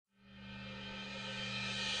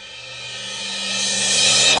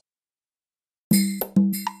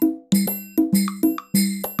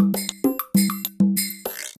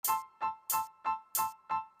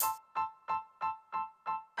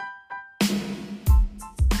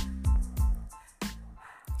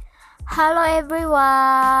Hello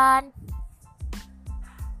everyone.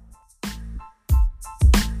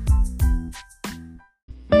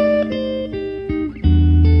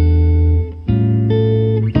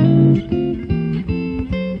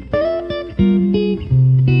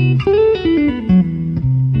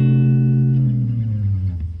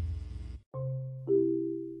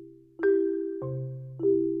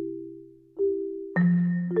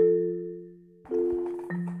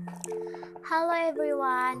 Hello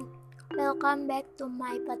everyone. Welcome back to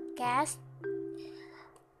my podcast.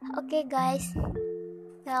 Okay guys,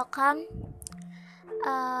 welcome.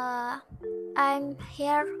 I'm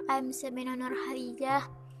here. I'm Sabina Nur Halijah.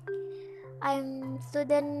 I'm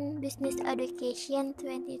student business education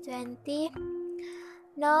 2020.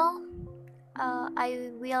 Now,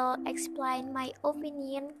 I will explain my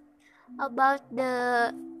opinion about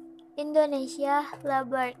the Indonesia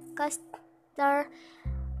labor cluster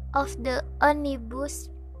of the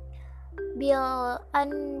omnibus bill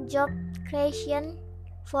on job creation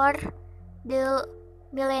for the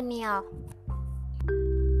millennial.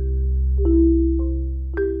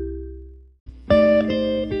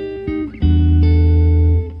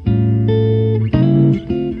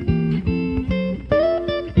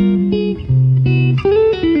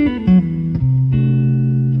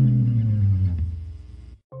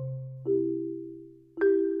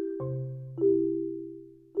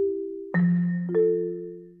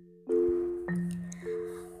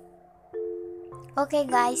 Okay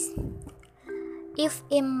guys, if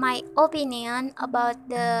in my opinion about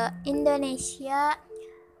the Indonesia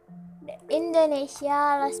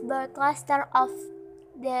labor cluster of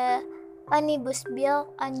the omnibus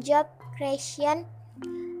bill on job creation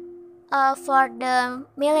for the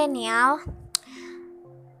millennial,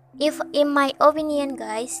 if in my opinion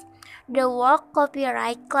guys, the work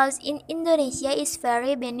copyright clause in Indonesia is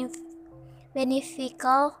very beneficial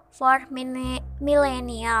for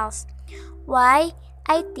millennials. Why?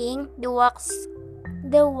 I think the work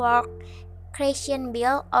creation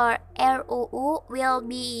bill or RUU will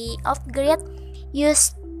be of great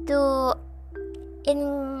use to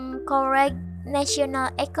encourage national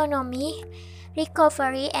economy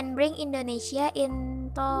recovery and bring Indonesia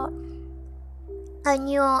into a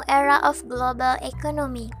new era of global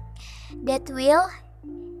economy that will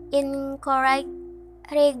encourage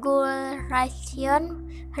regulation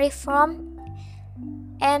reform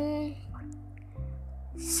and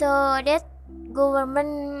so that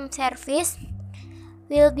government service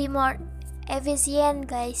will be more efficient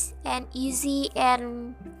guys and easy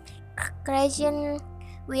and creation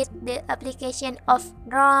with the application of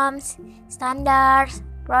norms, standards,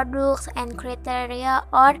 products and criteria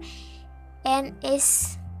or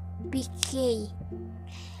NSBK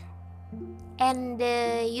and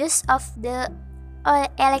the use of the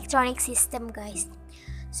electronic system guys.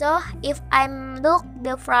 So if I'm look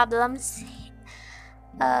the problems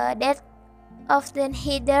that often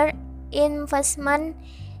hinder investment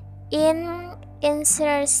in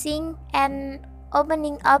insourcing and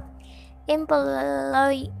opening up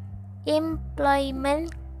employment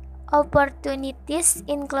opportunities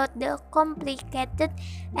include the complicated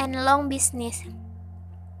and long business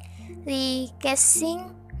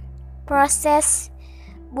recasing process,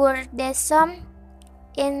 burdensome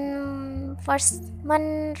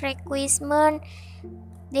enforcement requirement,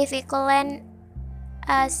 difficult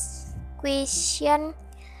acquisition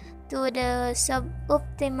to the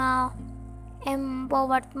suboptimal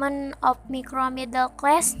empowerment of micro-middle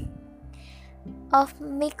class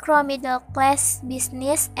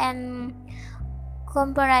business and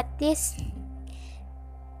corporates.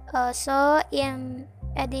 So in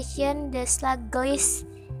addition, the sluggish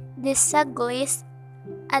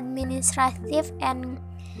administrative and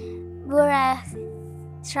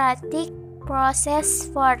bureaucratic process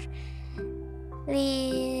for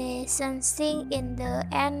licensing in the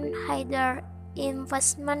end hinder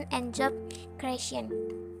investment and job creation.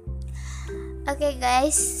 Okay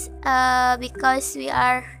guys, because we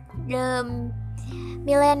are the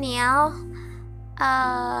millennial,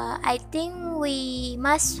 I think we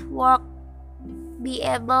must be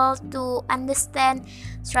able to understand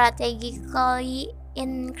strategically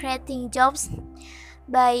in creating jobs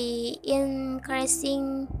by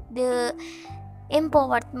increasing the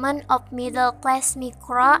empowerment of middle class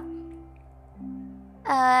micro,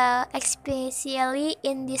 especially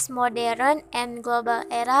in this modern and global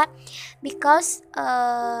era, because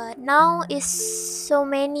now is so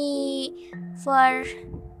many foreign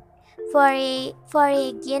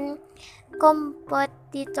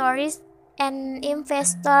competitors and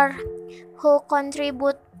investors who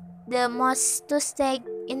contribute the most to state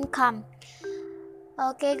income.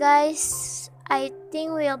 Okay guys, I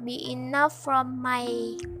think will be enough from my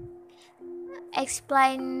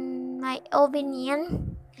explain my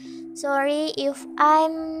opinion. Sorry if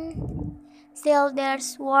I'm still there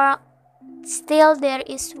is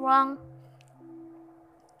wrong,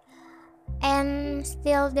 and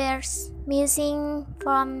still there's missing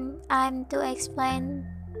from I'm to explain.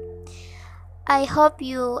 I hope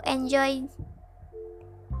you enjoy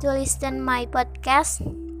to listen my podcast,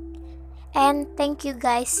 and thank you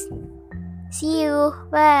guys. See you.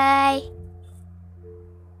 Bye.